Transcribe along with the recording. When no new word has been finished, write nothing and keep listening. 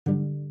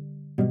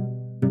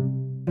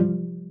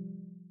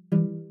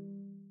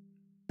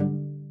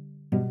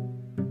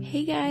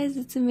Hey guys,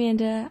 it's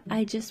Amanda.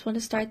 I just want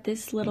to start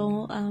this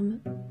little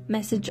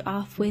message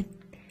off with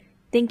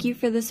thank you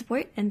for the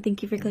support and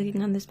thank you for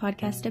clicking on this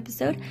podcast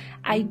episode.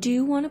 I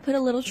do want to put a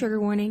little trigger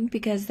warning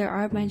because there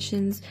are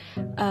mentions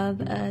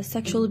of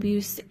sexual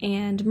abuse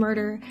and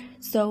murder.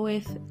 So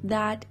if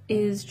that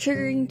is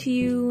triggering to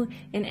you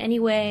in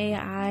any way,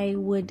 I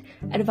would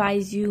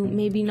advise you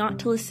maybe not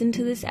to listen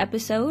to this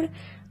episode.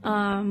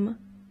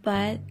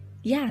 But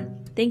yeah,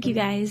 thank you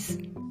guys.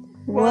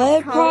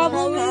 What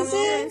problem is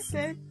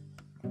it?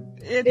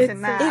 It's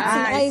an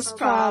ice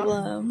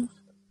problem.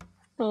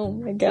 Oh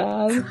my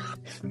god.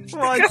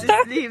 Well, just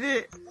leave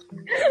it.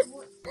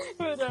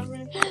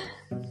 Whatever.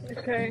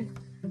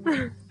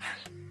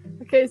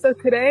 Okay, so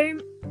today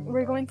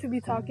we're going to be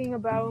talking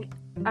about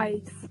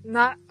ice.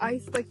 Not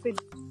ice like the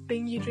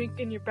thing you drink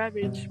in your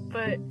beverage,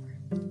 but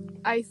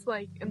ice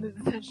like in the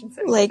detention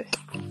center. Like,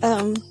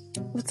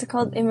 what's it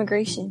called?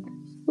 Immigration.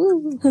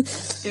 Woo.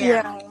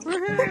 Yeah.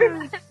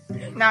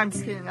 No, I'm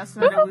just kidding. That's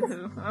not a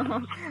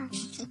woohoo.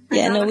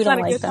 Yeah, no, we That's don't not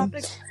a like good them.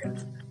 topic.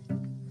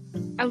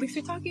 At least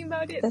you're talking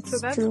about it, That's so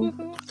that's true.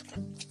 woohoo.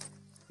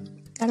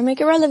 Gotta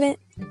make it relevant.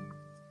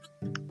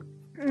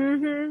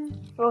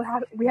 Well,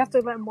 we have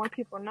to let more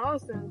people know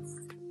since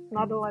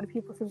not a lot of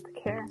people seem to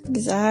care.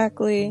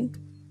 Exactly.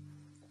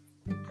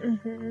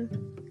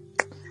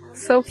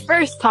 So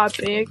first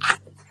topic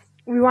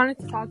we wanted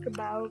to talk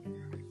about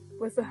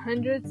was the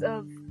hundreds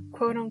of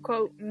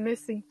quote-unquote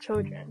missing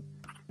children.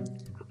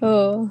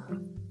 Oh.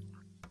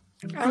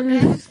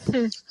 Okay.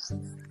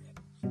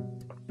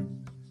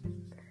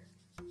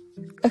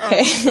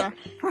 Okay.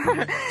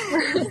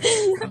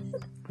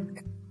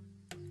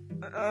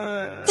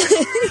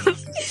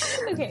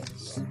 Okay.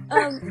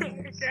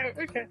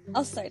 Okay.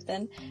 I'll start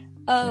then.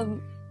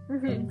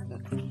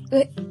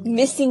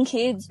 Missing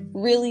kids.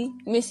 Really?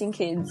 Missing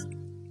kids.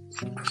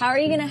 How are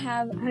you gonna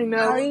have I know.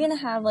 How are you gonna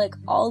have like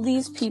all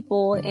these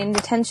people in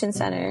detention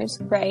centers,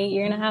 right?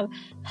 You're gonna have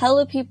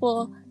hella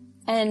people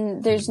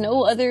and there's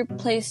no other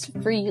place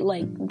for you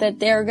like that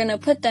they're gonna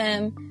put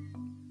them.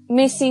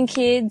 Missing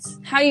kids.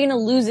 How are you gonna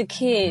lose a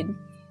kid?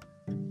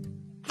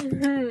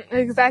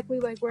 Exactly,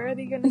 like where are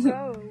they gonna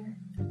go?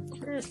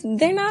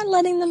 They're not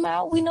letting them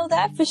out. We know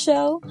that for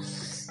sure.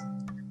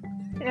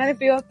 And if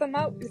you let them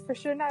out, you're for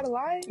sure not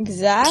alive.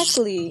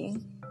 Exactly.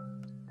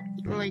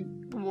 Like,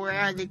 where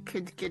are the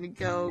kids gonna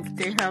go if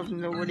they have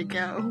nowhere to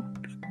go?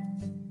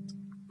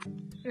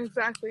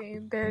 Exactly.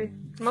 They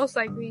most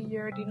likely you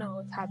already know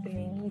what's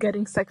happening,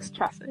 getting sex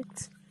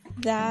trafficked.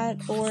 That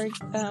or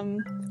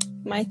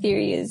my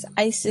theory is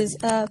ICE is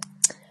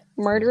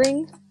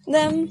murdering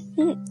them.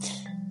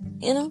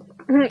 You know?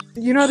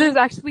 You know, there's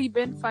actually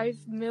been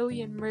 5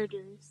 million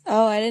murders.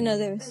 Oh, I didn't know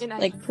there was In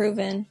ICE. like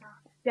proven.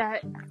 Yeah,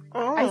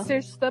 Oh. I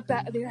searched up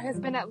that there has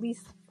been at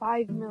least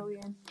 5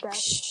 million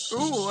deaths.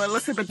 Ooh,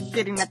 Elizabeth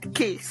getting at the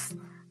case.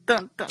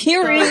 Dun, dun,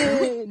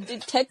 Period.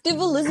 Detective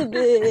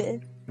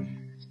Elizabeth.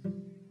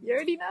 You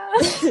already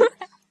know.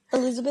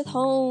 Elizabeth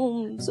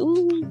Holmes.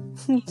 Ooh.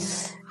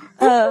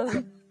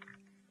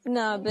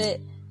 Nah,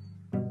 but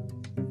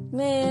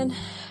man,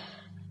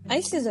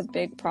 ICE is a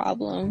big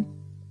problem.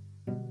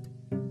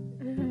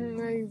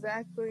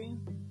 Exactly.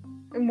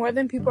 And more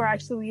than people are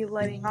actually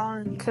letting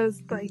on,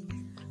 because like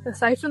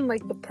aside from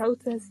like the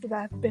protests that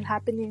have been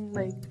happening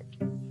like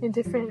in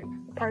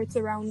different parts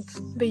around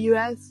the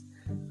US,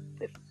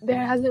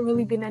 there hasn't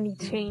really been any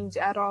change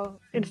at all.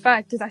 In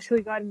fact, it's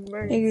actually gotten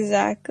worse.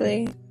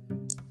 Exactly.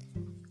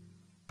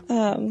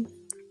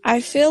 I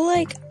feel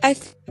like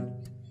it's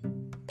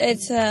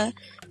the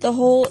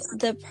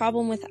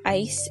problem with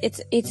ICE.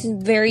 It's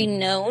very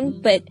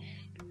known, but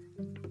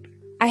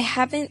I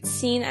haven't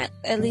seen,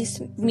 at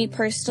least me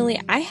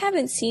personally, I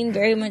haven't seen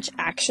very much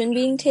action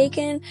being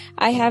taken.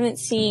 I haven't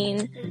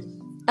seen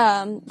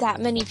that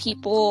many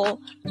people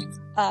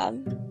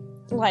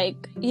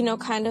like, you know,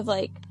 kind of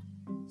like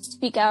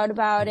speak out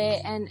about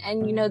it,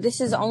 and you know, this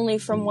is only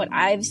from what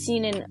I've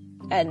seen,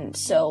 and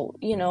so,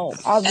 you know,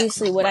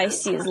 obviously what I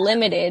see is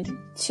limited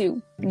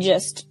to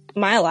just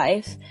my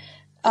life.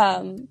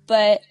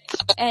 But,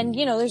 and,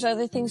 you know, there's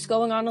other things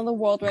going on in the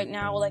world right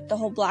now, like the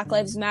whole Black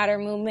Lives Matter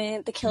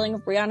movement, the killing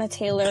of Breonna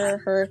Taylor,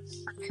 her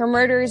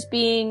murder is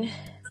being,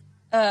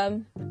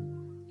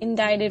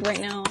 indicted right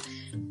now.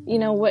 You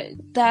know, what,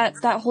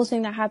 that whole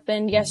thing that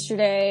happened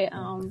yesterday,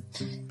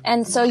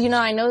 and so, you know,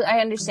 I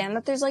understand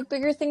that there's like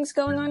bigger things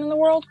going on in the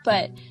world,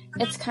 but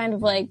it's kind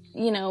of like,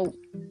 you know,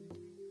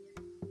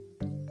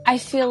 I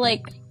feel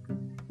like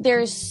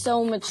there's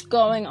so much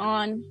going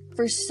on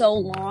for so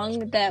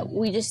long that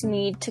we just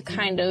need to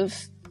kind of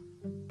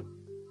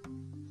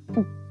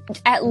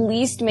at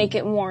least make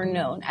it more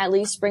known, at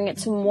least bring it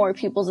to more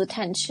people's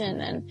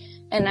attention,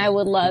 and I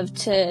would love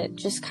to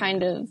just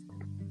kind of,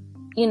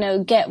 you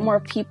know, get more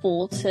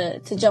people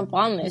to jump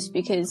on this,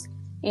 because,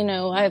 you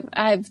know,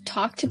 I've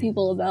talked to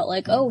people about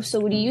like, oh, so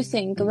what do you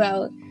think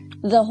about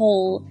the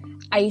whole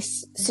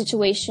ICE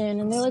situation?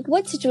 And they're like,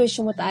 what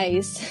situation with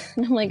ICE?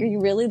 And I'm like, are you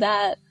really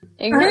that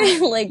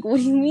ignorant? Like, what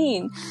do you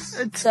mean?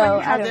 It's So,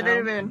 funny how I don't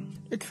they know.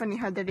 It's funny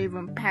how they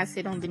even pass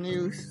it on the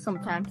news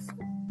sometimes.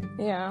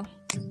 Yeah.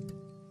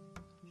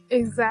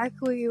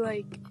 exactly,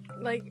 like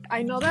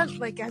I know that,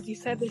 like, as you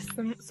said, there's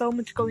so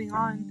much going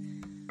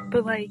on,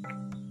 but like,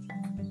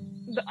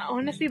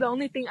 honestly, the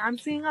only thing I'm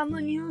seeing on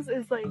the news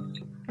is like,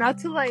 not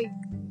to like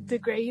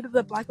degrade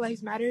the Black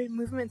Lives Matter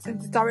movement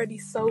since it's already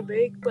so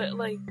big, but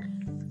like,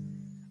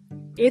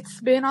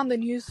 it's been on the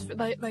news for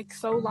like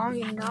so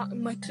long, and not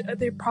much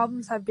other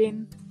problems have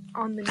been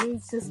on the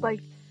news. Just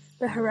like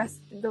I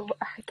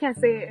can't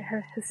say it,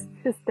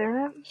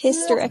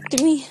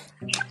 Hysterectomy.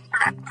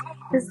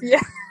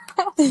 Yeah,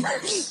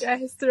 yeah,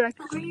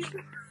 hysterectomy.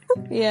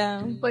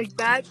 Yeah. Like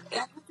that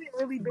hasn't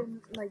really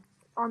been like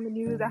on the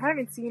news. I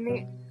haven't seen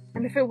it,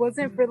 and if it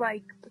wasn't for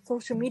like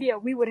social media,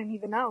 we wouldn't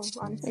even know.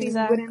 Honestly,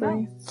 Exactly. we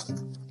wouldn't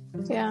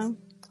know.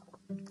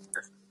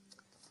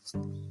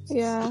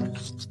 Yeah.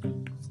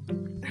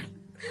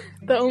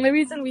 The only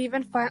reason we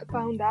even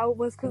found out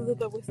was because of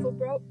the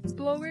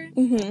whistleblower.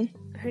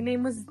 Mm-hmm. Her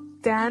name was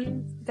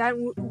Dan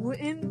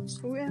Wooten,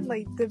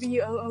 like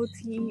Wooten.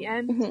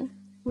 Mm-hmm.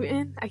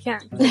 Wooten. I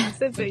can't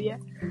pronounce it, but yeah.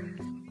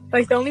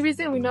 Like, the only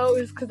reason we know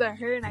is because of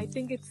her, and I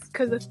think it's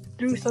because of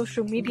through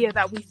social media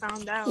that we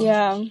found out.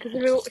 Yeah. Because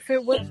if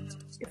it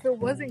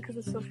wasn't because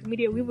of social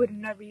media, we would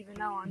never even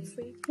know,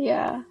 honestly.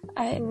 Yeah.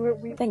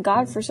 Thank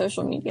God for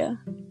social media.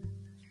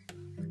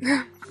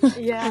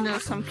 Yeah. I know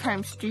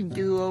sometimes you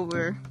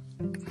do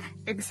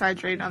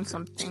exaggerate on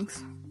some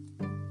things.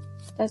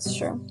 That's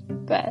true.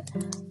 But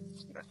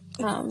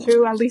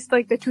true. At least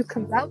like the truth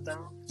comes out,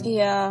 though.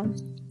 Yeah.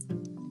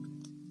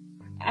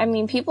 I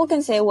mean, people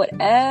can say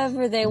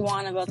whatever they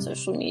want about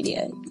social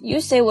media. You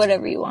say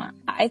whatever you want.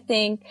 I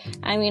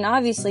mean,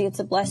 obviously it's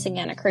a blessing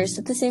and a curse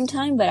at the same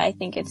time, but I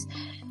think it's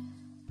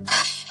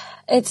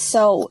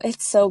so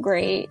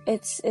great.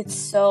 It's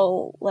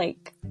so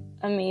like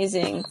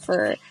amazing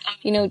for,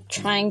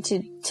 trying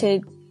to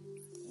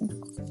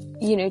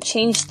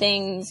change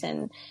things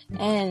and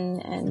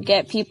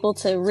get people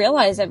to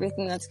realize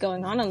everything that's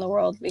going on in the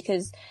world,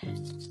 because,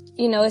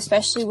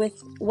 especially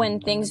when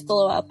things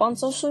blow up on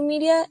social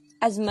media,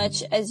 as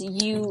much as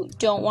you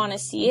don't want to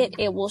see it,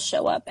 it will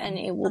show up and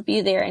it will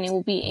be there and it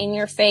will be in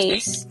your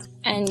face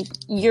and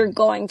you're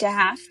going to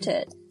have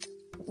to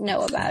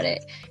know about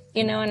it,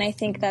 and I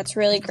think that's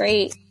really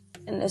great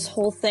in this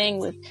whole thing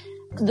with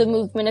the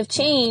movement of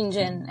change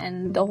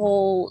and the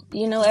whole,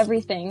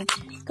 everything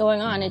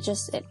going on. It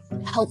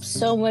helps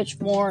so much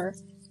more.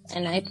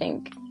 And I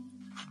think,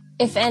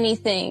 if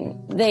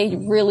anything, they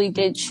really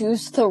did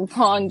choose the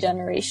wrong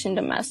generation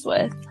to mess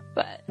with,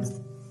 but...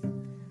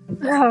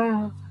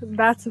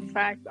 That's a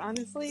fact,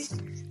 honestly.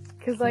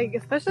 Because, like,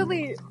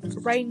 especially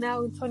right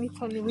now in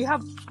 2020, we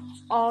have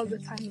all the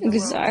time in the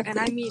world. And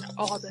I mean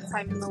all the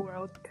time in the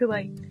world to,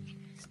 like,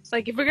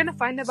 if we're going to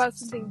find about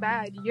something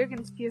bad, you're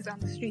going to see us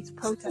on the streets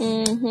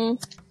protesting. Mm-hmm.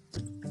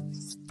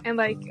 And,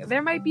 like,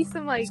 there might be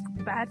some, like,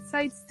 bad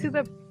sides to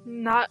the,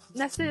 not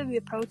necessarily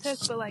the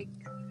protest, but, like,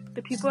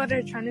 the people that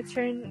are trying to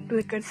turn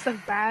the good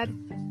stuff bad,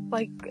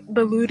 like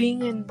the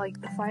looting and, like,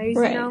 the fires,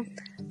 right.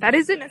 That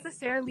isn't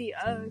necessarily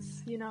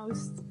us,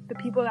 it's the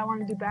people that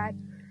want to do bad.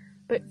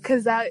 But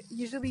because that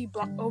usually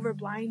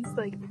overblinds,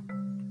 like,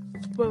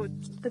 what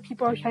the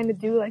people are trying to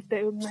do, like,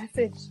 the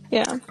message.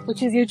 Yeah.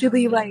 Which is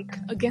usually, like,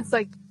 against,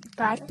 like,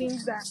 bad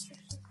things that,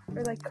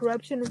 or, like,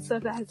 corruption and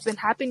stuff that has been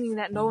happening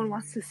that no one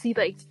wants to see,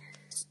 like,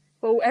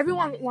 well,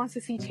 everyone wants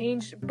to see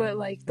change, but,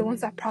 like, the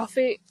ones that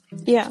profit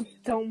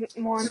don't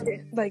want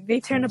it. Like, they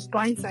turn a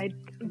blind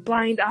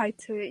eye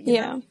to it.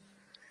 You know?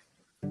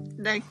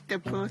 Like the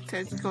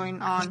protests going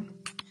on,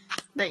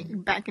 like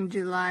back in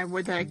July,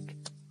 where like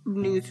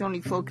news only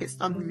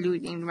focused on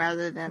looting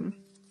rather than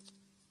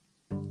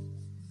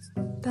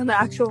the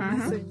actual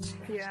message.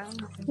 Yeah.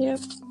 Yep.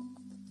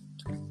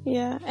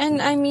 Yeah,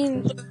 and I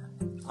mean,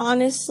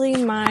 honestly,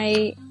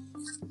 my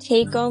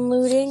take on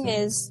looting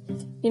is,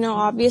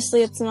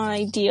 obviously it's not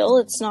ideal,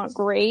 it's not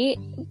great,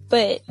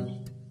 but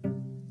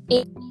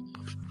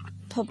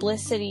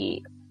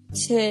publicity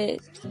to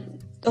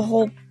the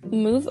whole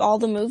all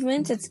the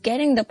movements, it's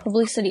getting the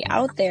publicity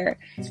out there.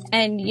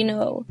 And,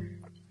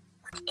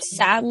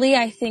 sadly,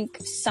 I think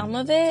some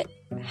of it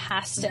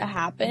has to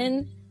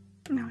happen.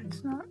 No,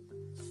 it's not.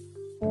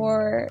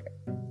 For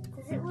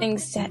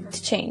things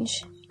to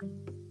change.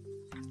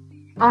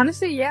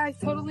 Honestly, yeah, I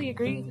totally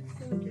agree.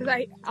 Because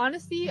I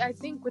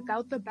think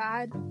without the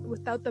bad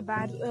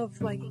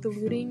of, like, the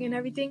looting and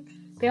everything,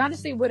 they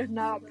honestly would have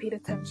not paid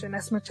attention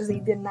as much as they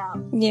did now.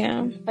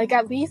 Yeah. Like,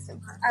 at least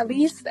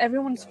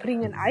everyone's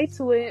putting an eye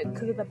to it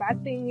because of the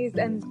bad things,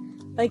 and,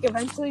 like,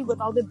 eventually with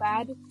all the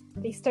bad,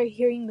 they start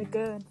hearing the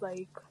good,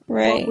 like,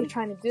 what we're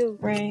trying to do.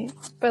 Right.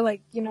 But,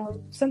 like,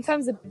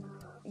 sometimes the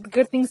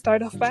good things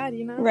start off bad,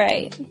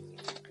 Right.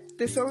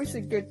 There's always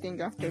a good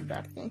thing after a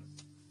bad thing.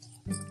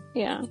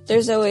 Yeah.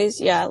 There's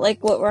always,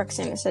 like what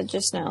Roxana said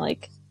just now,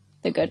 like,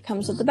 the good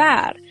comes with the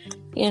bad,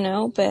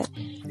 but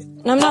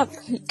I'm not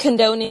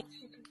condoning.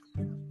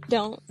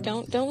 Don't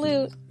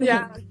loot.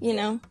 Yeah.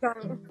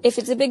 If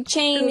it's a big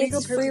chain,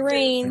 it's free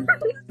reign.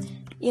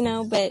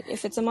 But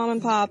if it's a mom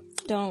and pop,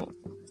 don't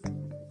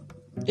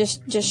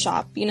just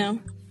shop.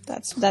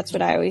 That's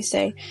what I always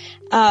say.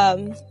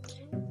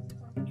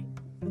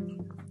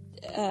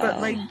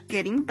 But like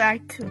getting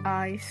back to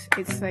ICE,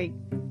 it's like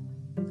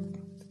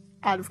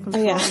out of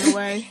control yeah. in a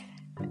way.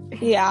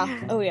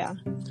 Yeah. Oh yeah.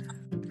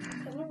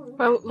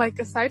 Well, like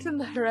aside from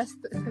the rest,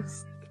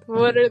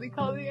 what are they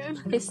called again?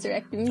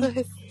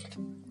 Hysterectomy.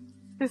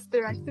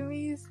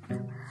 Hysterectomies.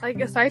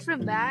 Like aside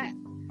from that,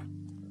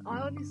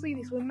 honestly,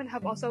 these women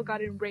have also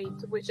gotten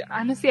raped, which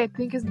honestly I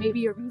think is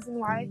maybe a reason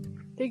why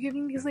they're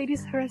giving these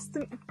ladies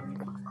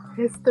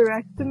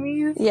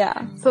hysterectomies.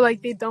 Yeah. So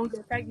like they don't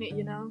get pregnant,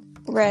 you know?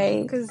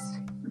 Right. Because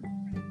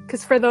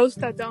for those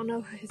that don't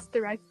know,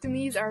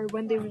 hysterectomies are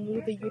when they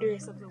remove the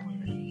uterus of the woman.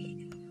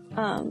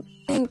 I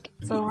think.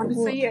 So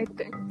honestly, I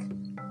think.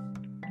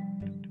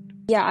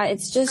 Yeah,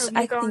 it's just.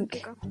 I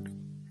think.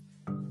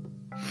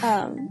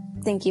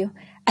 Thank you.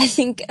 I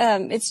think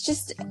it's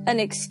just an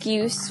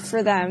excuse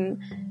for them.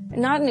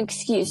 Not an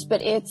excuse,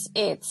 but it's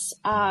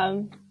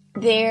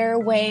their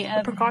way of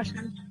a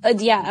precaution.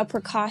 A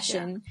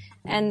precaution,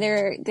 and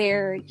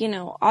they're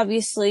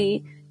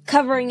obviously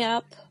covering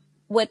up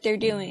what they're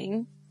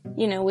doing,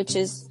 which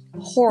is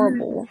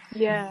horrible.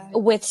 Yeah.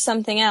 With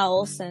something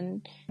else,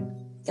 and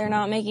they're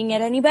not making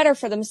it any better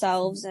for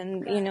themselves,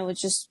 and it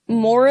just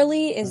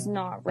morally is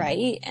not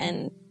right,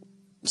 and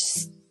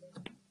just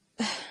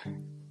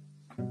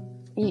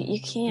you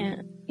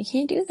can't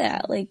do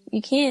that. Like,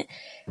 you can't.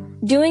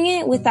 Doing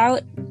it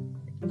without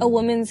a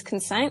woman's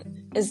consent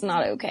is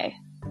not okay.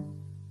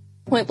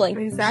 Point blank.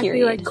 Exactly.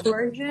 Period. Like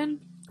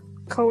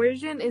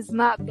coercion is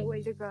not the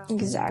way to go.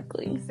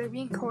 Exactly. They're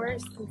being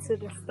coerced into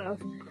this stuff,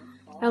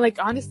 and like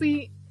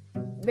honestly,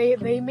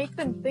 they make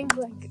them think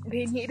like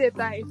they need to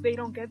die. If they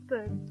don't get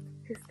the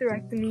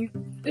hysterectomy,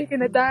 they're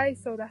gonna die.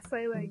 So that's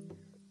why like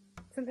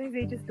sometimes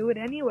they just do it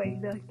anyway.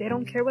 They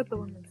don't care what the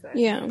woman says.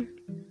 Yeah.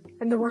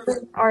 And the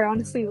women are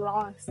honestly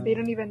lost. They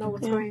don't even know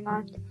what's going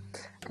on.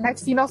 And I've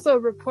seen also a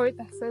report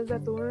that says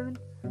that the women,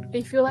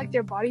 they feel like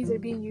their bodies are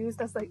being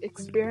used as like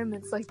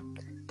experiments. Like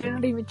they're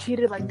not even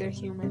treated like they're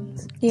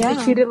humans. Yeah.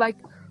 They're treated like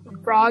a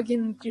frog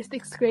in just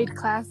 6th grade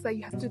class that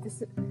you have to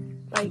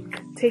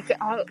take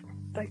out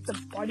like the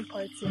body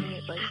parts in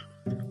it, like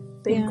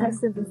the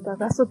intestines and stuff.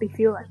 That's what they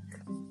feel like.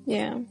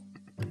 Yeah.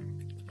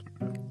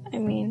 I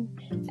mean,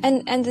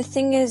 and the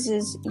thing is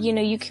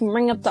you can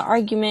bring up the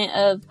argument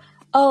of,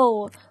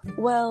 oh,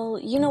 well,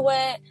 you know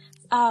what?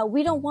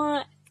 We don't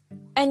want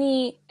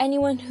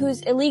anyone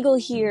who's illegal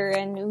here,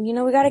 and we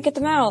gotta get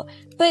them out.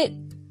 But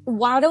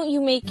why don't you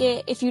make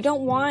it, if you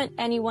don't want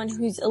anyone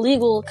who's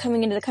illegal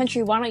coming into the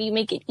country, why don't you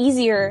make it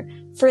easier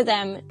for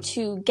them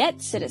to get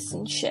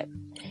citizenship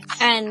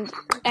and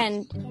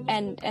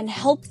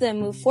help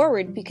them move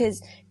forward?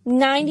 Because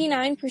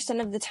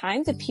 99% of the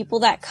time, the people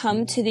that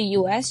come to the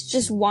US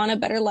just want a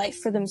better life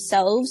for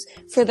themselves,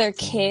 for their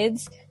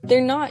kids.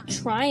 They're not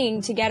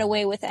trying to get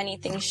away with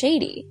anything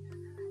shady.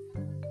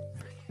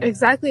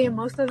 Exactly, and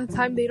most of the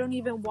time they don't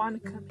even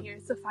want to come here.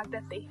 It's the fact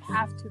that they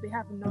have to. They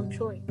have no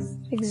choice.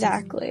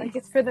 Exactly. Like,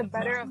 it's for the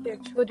better of their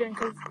children,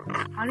 because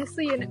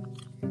honestly,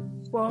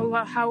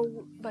 how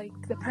like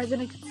the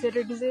president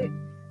considers it,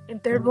 in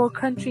third world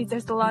countries,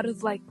 there's a lot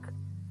of like,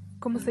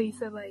 como se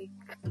dice,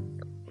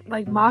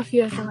 like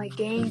mafias and like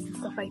gangs and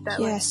stuff like that.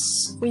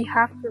 Yes. Like, we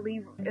have to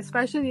leave,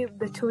 especially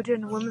the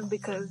children and women,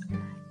 because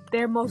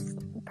they're most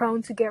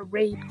prone to get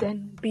raped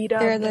and beat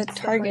up. They're the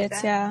targets,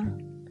 like yeah.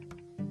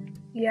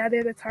 Yeah,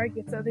 they're the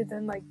targets other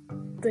than like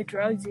the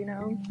drugs,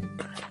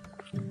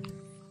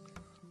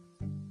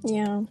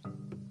 Yeah.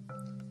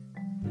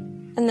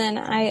 And then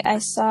I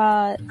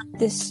saw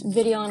this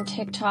video on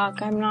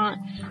TikTok. I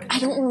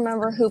don't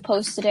remember who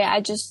posted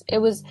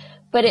it.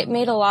 But it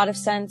made a lot of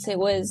sense. It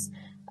was,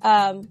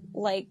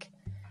 like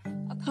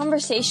a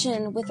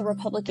conversation with a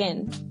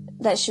Republican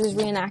that she was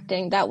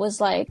reenacting that was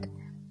like,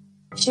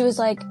 she was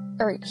like,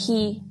 or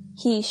he,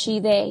 she,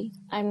 they,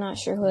 I'm not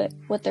sure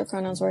what their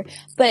pronouns were,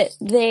 but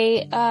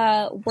they,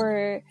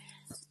 were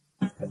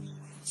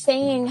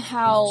saying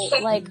how,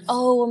 like,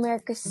 oh,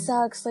 America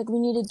sucks, like, we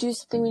need to do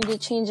something, we need to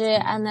change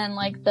it, and then,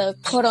 like, the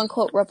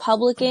quote-unquote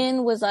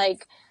Republican was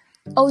like,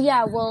 oh,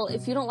 yeah, well,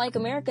 if you don't like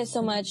America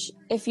so much,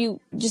 if you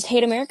just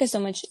hate America so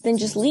much, then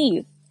just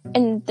leave.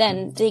 And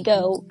then they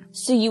go,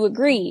 so you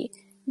agree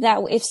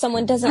that if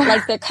someone doesn't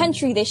like their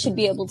country, they should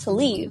be able to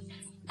leave.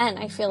 And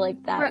I feel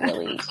like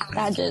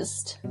that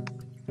just...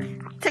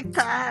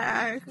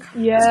 TikTok!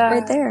 Yeah.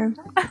 Right there.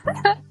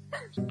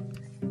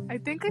 I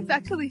think I've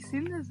actually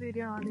seen this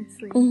video,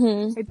 honestly.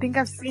 Mm-hmm. I think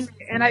I've seen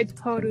it, and I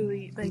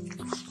totally,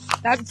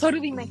 that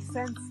totally makes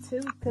sense,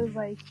 too, because,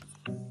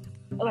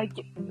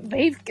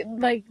 they've,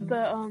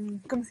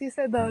 como se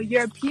dice, the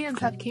Europeans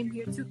have came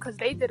here, too, because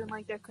they didn't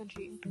like their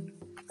country.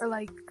 Or,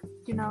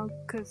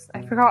 because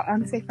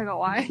honestly, I forgot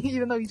why,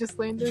 even though you just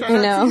learned it. I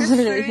know,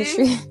 literally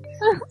history.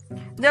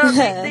 No,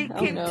 they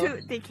came no.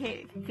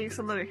 here's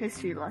a little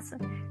history lesson.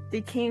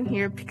 They came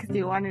here because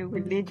they wanted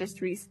religious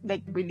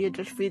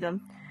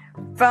freedom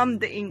from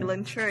the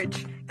England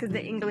Church, because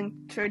the England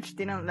Church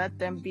didn't let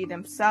them be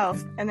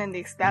themselves, and then they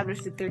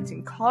established the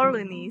 13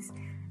 colonies,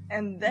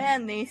 and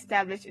then they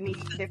established in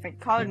each different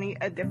colony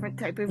a different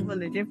type of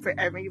religion for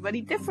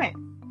everybody different.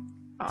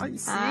 Oh, you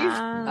see?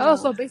 Oh,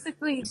 so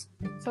basically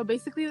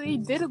they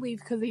did leave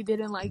because they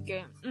didn't like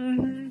it.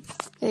 Mm-hmm.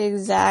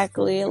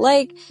 Exactly.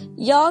 Like,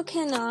 y'all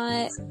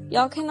cannot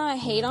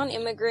hate on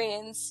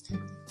immigrants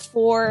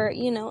for,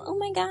 oh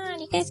my god,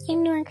 you guys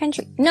came to our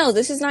country. No,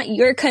 this is not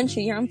your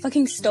country. You're on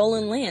fucking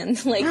stolen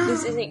land. Like,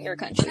 this isn't your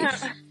country.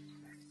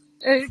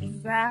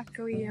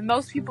 Exactly. And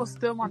those people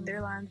still want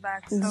their land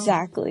back. So.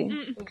 Exactly.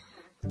 Mm.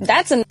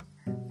 That's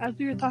As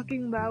we were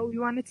talking about, we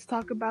wanted to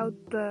talk about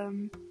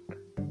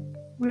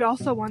we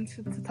also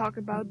wanted to talk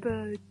about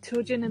the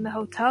children in the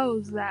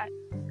hotels that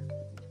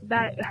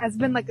has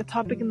been like a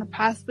topic in the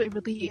past, but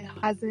really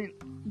hasn't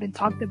been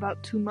talked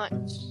about too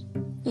much.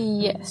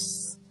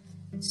 Yes.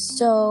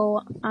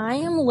 So I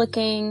am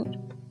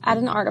looking at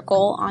an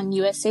article on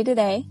USA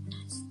Today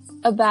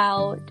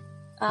about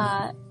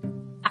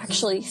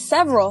actually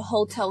several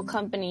hotel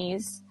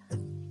companies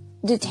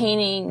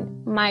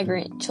detaining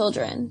migrant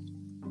children,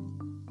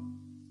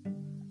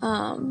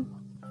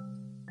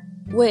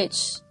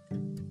 which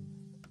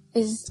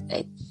is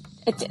a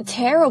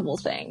terrible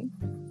thing,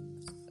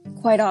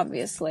 quite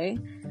obviously.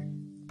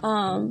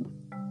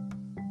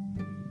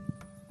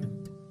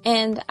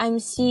 And I'm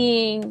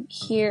seeing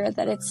here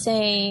that it's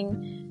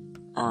saying,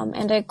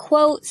 and I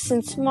quote,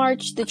 "Since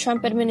March, the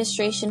Trump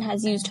administration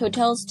has used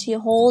hotels to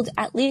hold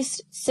at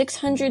least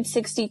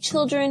 660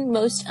 children,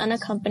 most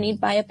unaccompanied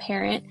by a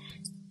parent,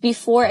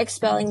 before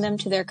expelling them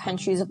to their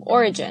countries of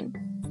origin."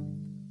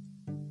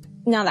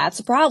 Now that's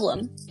a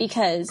problem,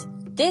 because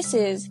this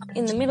is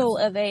in the middle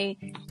of a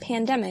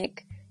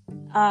pandemic,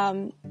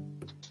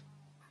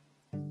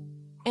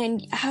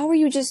 and how are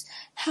you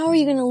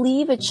going to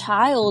leave a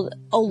child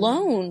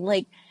alone,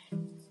 like,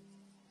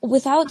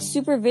 without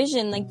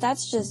supervision? Like,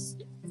 that's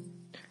just...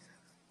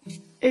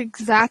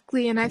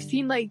 Exactly. And I've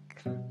seen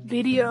like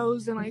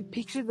videos and like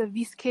pictures of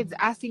these kids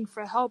asking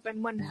for help,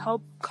 and when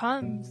help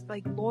comes,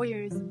 like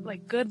lawyers,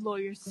 like good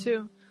lawyers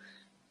too,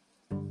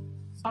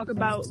 talk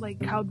about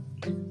like how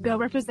they'll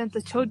represent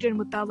the children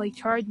without like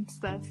charge and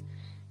stuff.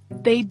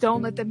 They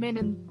don't let them in,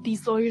 and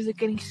these lawyers are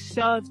getting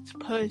shoved,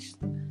 pushed,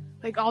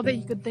 like all that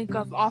you could think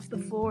of, off the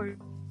floor,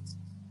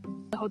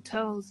 the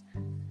hotels.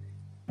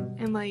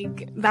 And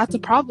like, that's a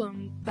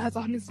problem. That's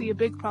honestly a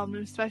big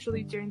problem,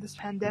 especially during this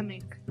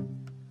pandemic.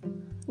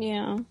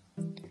 Yeah.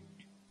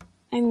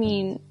 I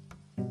mean,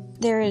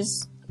 there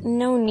is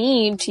no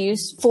need to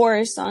use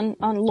force on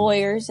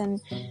lawyers and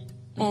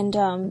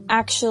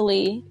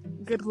actually...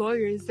 Good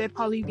lawyers, they'd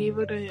probably be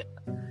able to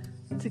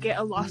get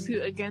a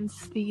lawsuit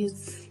against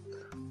these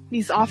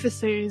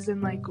officers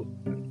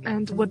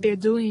and what they're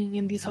doing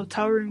in these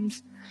hotel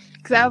rooms.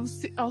 Because I've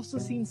also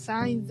seen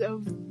signs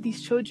of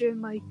these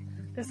children, like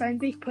the signs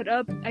they've put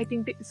up. I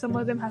think that some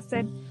of them have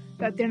said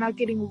that they're not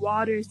getting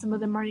water, some of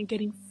them aren't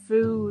getting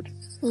food.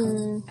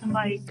 And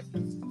like,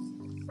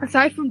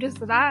 aside from just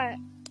that,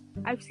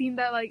 I've seen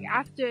that like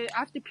after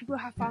people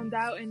have found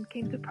out and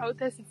came to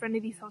protest in front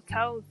of these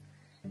hotels,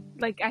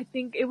 like I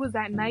think it was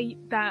at night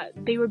that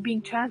they were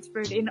being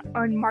transferred in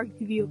unmarked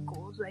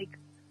vehicles. Like,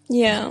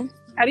 yeah,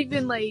 not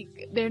even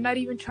like, they're not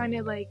even trying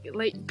to like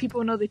let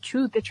people know the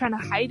truth. They're trying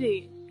to hide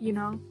it, you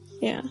know?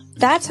 Yeah.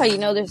 That's how you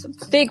know there's a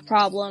big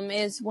problem,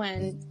 is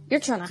when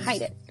you're trying to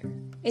hide it.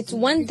 It's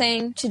one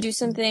thing to do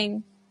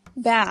something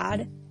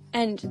bad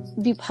and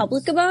be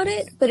public about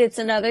it, but it's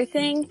another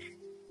thing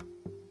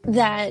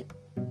that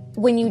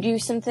when you do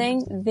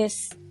something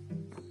this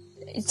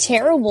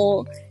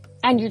terrible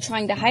and you're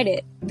trying to hide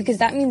it, because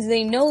that means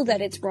they know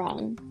that it's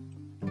wrong.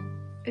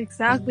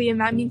 Exactly, and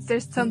that means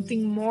there's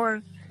something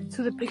more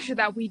to the picture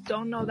that we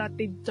don't know, that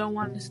they don't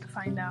want us to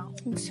find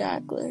out.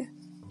 Exactly.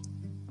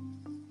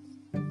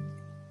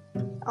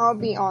 I'll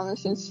be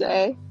honest and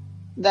say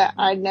that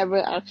I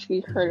never actually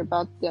heard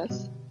about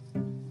this.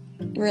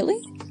 Really?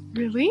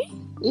 Really?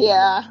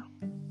 Yeah.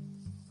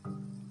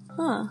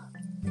 Huh.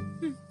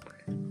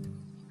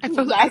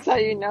 That's how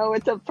you know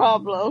it's a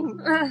problem.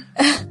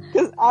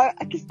 Because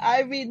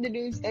I read the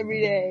news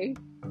every day.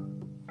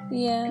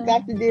 Yeah. I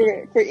have to do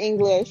it for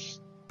English.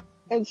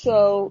 And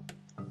so,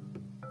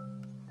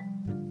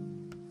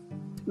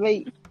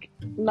 like,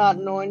 not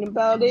knowing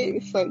about it,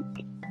 it's like,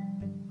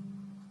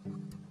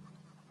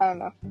 I don't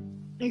know.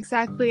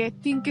 Exactly. I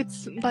think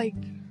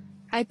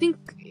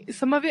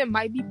some of it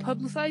might be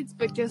publicized,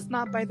 but just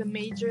not by the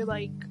major,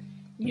 like,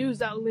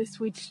 news outlets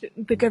which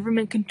the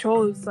government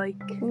controls.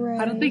 Like, right.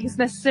 I don't think it's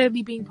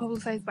necessarily being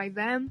publicized by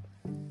them,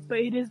 but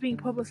it is being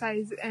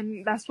publicized,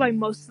 and that's why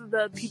most of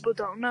the people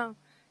don't know.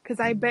 Because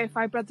I bet if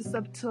I brought this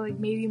up to, like,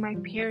 maybe my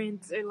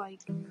parents or,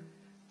 like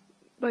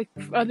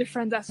other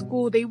friends at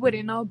school, they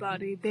wouldn't know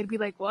about it. They'd be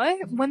like,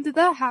 what? When did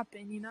that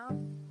happen, you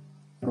know?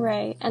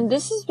 Right. And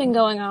this has been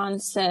going on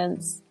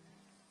since...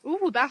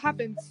 Ooh, that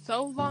happened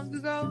so long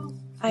ago.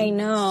 I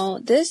know.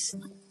 This...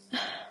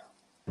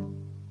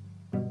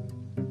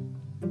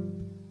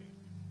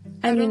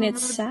 I mean,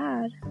 it's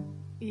sad.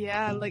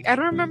 Yeah, like, I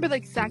don't remember the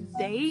exact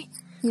date,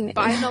 but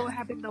I know it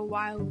happened a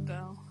while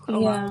ago.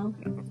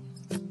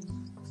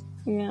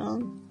 Yeah.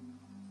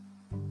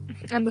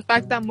 And the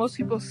fact that most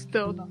people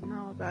still don't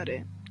know about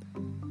it.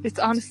 It's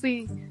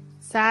honestly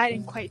sad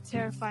and quite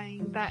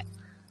terrifying that,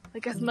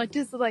 like, as much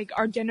as, like,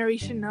 our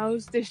generation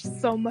knows, there's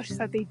so much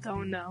that they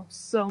don't know.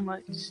 So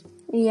much.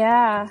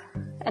 Yeah.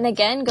 And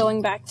again,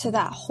 going back to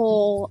that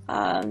whole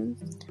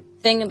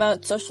thing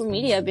about social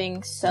media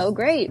being so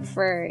great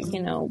for,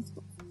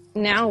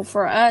 now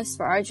for us,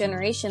 for our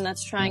generation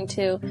that's trying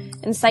to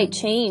incite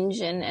change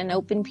and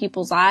open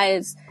people's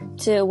eyes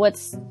to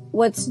what's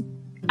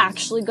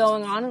actually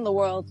going on in the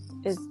world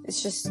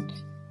it's just,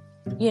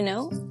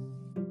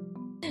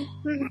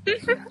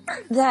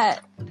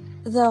 that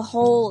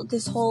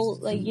this whole,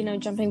 like,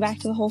 jumping back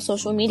to the whole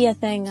social media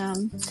thing,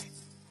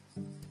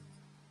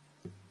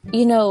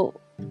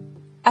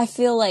 I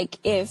feel like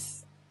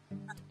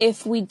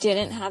if we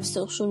didn't have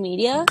social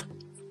media,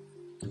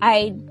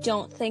 I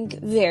don't think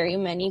very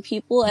many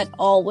people at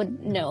all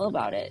would know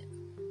about it,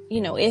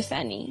 if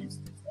any,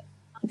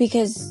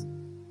 because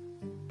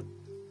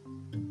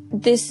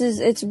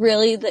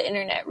the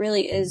internet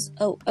really is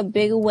a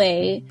big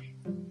way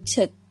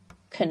to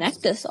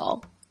connect us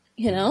all,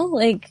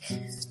 like,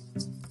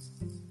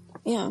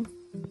 yeah.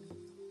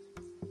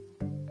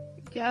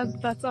 Yeah,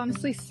 that's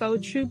honestly so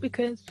true,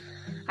 because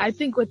I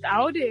think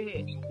without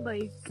it,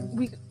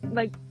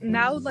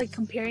 now,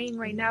 comparing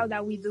right now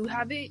that we do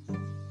have it,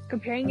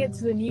 comparing it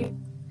to the new,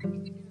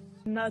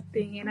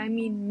 nothing, and I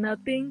mean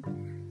nothing,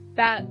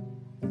 that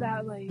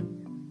like,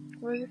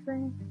 what was I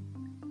saying?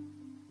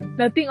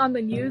 Nothing on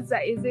the news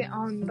that isn't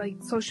on, like,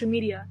 social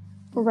media.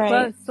 Right.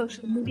 But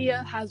social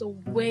media has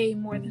way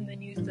more than the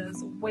news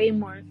does, way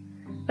more.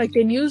 Like,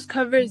 the news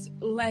covers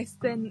less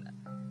than,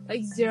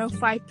 like,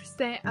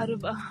 0.5% out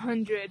of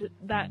 100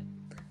 that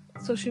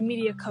social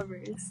media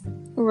covers.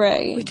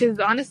 Right. Which is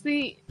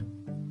honestly,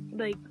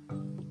 like,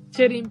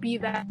 shouldn't be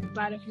that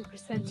bad of a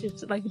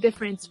percentage, like,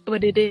 difference,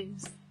 but it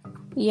is.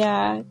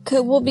 Yeah.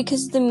 Well,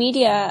 because the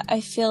media, I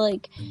feel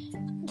like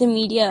the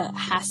media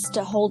has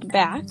to hold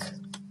back.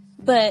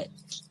 But,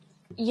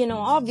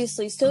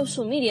 obviously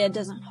social media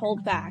doesn't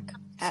hold back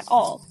at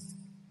all.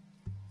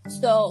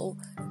 So,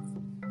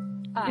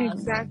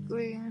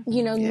 exactly.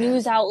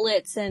 News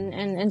outlets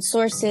and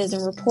sources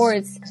and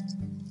reports,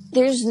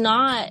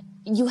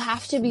 you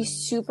have to be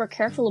super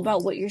careful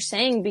about what you're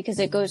saying, because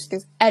it goes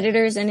through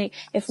editors, and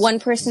if one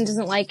person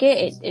doesn't like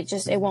it,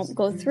 it won't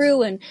go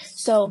through. And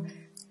so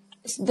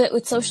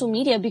with social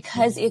media,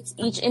 because it's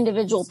each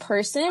individual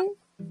person,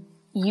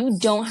 you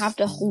don't have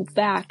to hold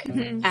back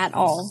at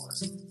all.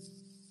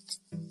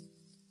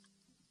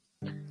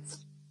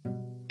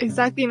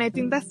 Exactly, and I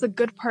think that's the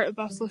good part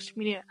about social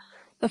media.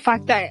 The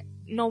fact that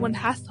no one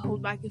has to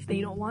hold back if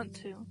they don't want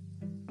to.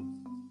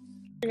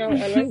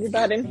 I learned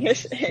that in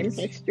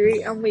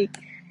history, and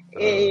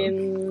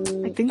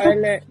I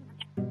learned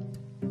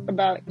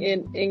about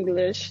in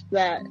English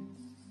that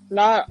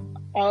not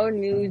all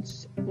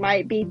news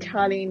might be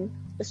telling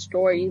a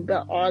story,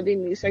 but all the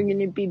news are going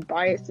to be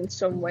biased in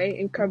some way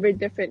and cover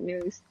different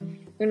news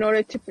in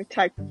order to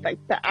protect, like,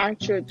 the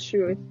actual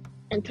truth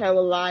and tell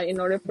a lie, in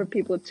order for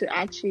people to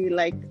actually,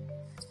 like,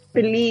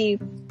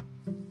 believe,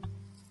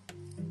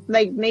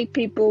 like, make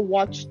people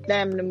watch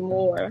them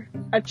more,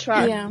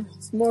 attract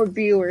more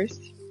viewers.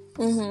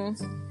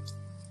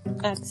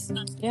 That's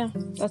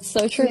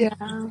so true. Yeah.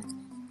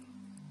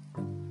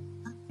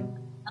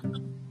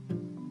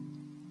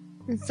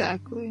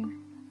 Exactly.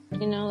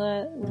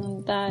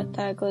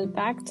 That goes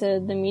back to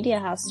the media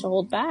has to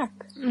hold back.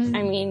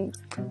 I mean,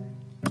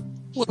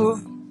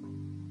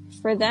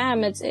 for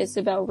them, it's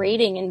about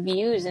rating and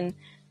views and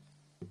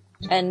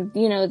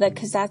that,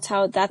 because that's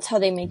how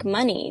they make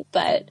money.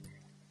 But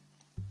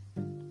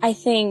I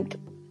think,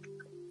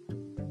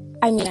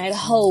 I'd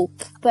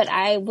hope, but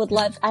I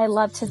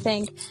love to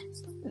think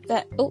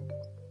that,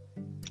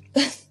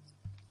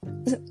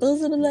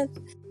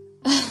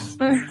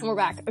 we're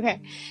back. Okay.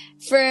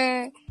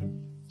 For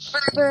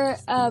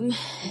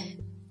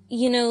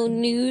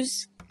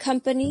news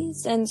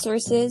companies and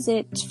sources,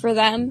 for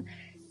them,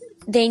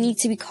 they need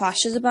to be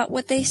cautious about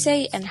what they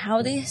say and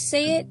how they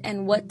say it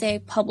and what they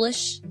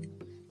publish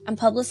and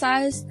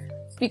publicize,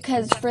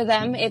 because for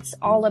them, it's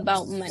all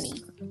about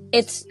money.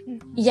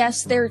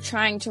 Yes, they're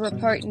trying to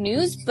report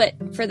news,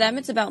 but for them,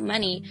 it's about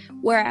money.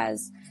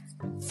 Whereas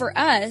for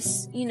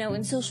us,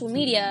 in social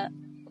media,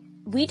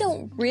 we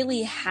don't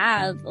really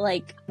have,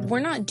 like, we're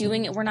not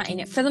doing it, we're not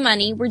in it for the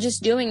money, we're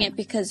just doing it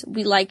because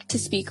we like to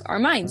speak our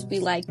minds, we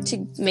like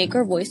to make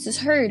our voices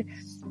heard,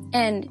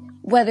 and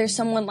whether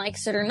someone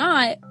likes it or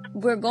not,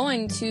 we're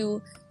going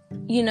to,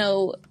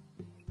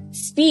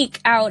 speak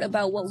out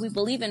about what we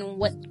believe in,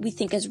 what we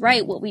think is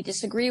right, what we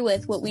disagree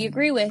with, what we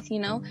agree with,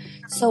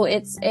 so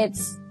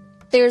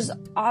there's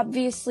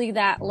obviously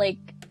that, like,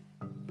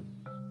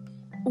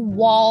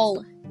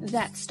 wall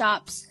that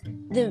stops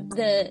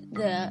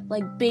the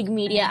like big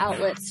media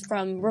outlets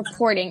from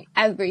reporting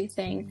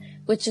everything,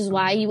 which is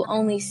why you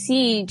only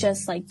see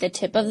just, like, the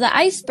tip of the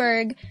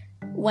iceberg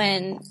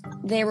when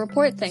they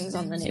report things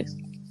on the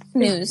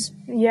news.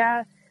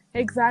 Yeah,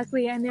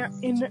 exactly. And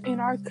in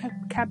our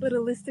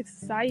capitalistic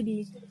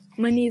society,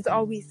 money is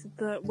always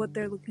what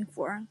they're looking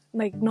for.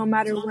 Like, no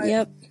matter what.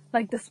 Yep.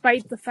 Like,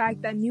 despite the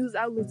fact that news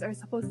outlets are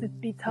supposed to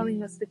be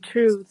telling us the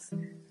truth,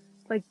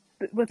 like,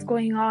 what's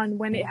going on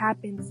when it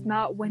happens,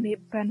 not when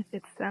it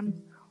benefits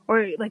them.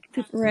 Or, like,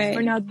 Right.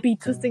 or not be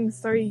twisting the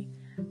story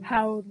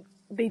how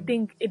they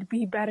think it'd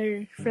be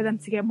better for them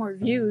to get more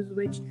views,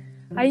 which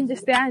I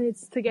understand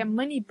it's to get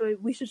money,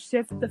 but we should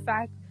shift the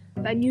fact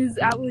that news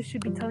outlets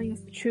should be telling us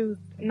the truth,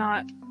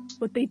 not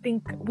what they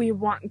think we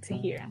want to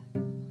hear.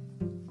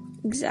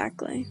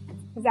 Exactly.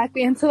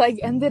 Exactly. And to, like,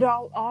 end it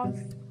all off,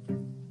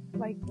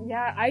 like,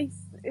 yeah,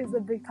 ICE is a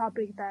big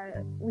topic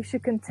that we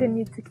should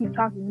continue to keep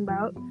talking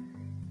about.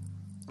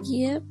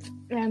 Yep.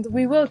 And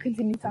we will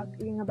continue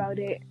talking about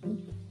it.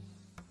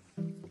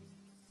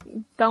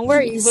 Don't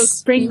worry, Yes, we'll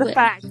bring we the will.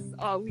 facts,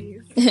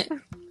 always.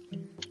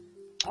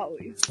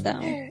 Always. So,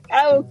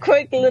 Oh,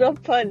 quick little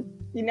fun.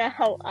 You know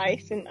how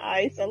ice and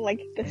ice are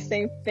like the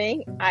same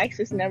thing? Ice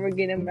is never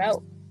gonna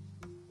melt.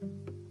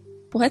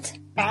 what?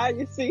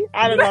 You see?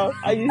 I don't know.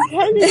 Okay.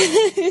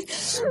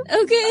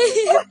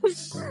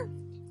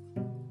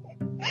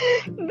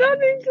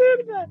 Nothing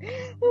to that.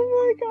 Oh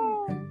my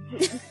god.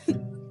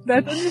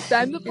 That's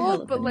understandable,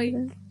 Hell, but, like,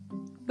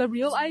 the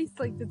real ice,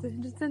 like, the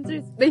detention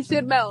centers, they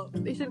should melt.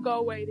 They should go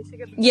away. They should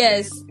get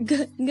yes.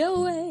 Go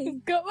away.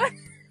 Go away.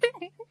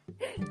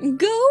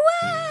 Go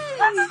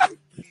away.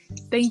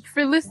 Thank you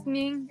for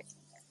listening.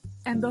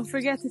 And don't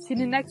forget to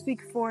tune in next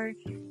week for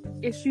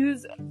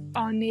issues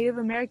on Native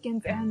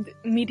Americans and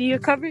media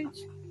coverage.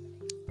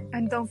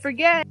 And don't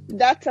forget,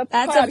 That's a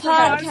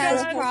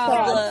podcast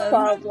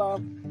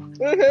problem.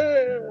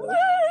 Woohoo.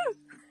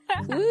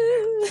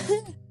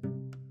 Woo.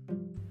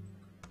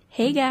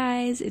 Hey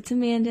guys, it's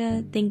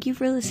Amanda. Thank you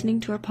for listening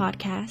to our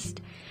podcast.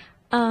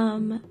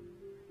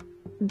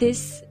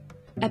 This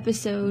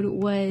episode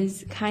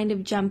was kind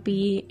of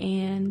jumpy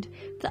and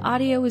the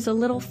audio was a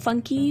little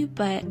funky,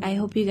 but I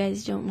hope you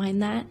guys don't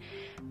mind that.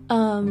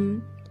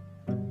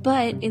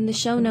 But in the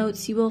show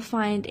notes, you will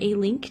find a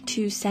link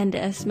to send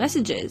us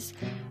messages.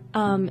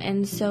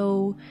 And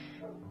so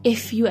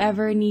if you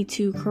ever need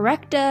to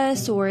correct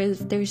us, or if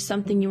there's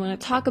something you want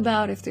to talk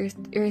about, if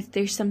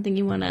there's something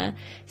you want to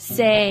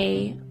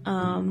say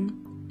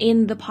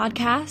in the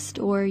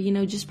podcast, or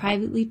just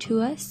privately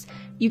to us,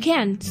 you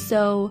can.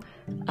 So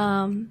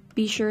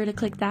be sure to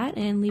click that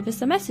and leave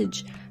us a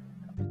message.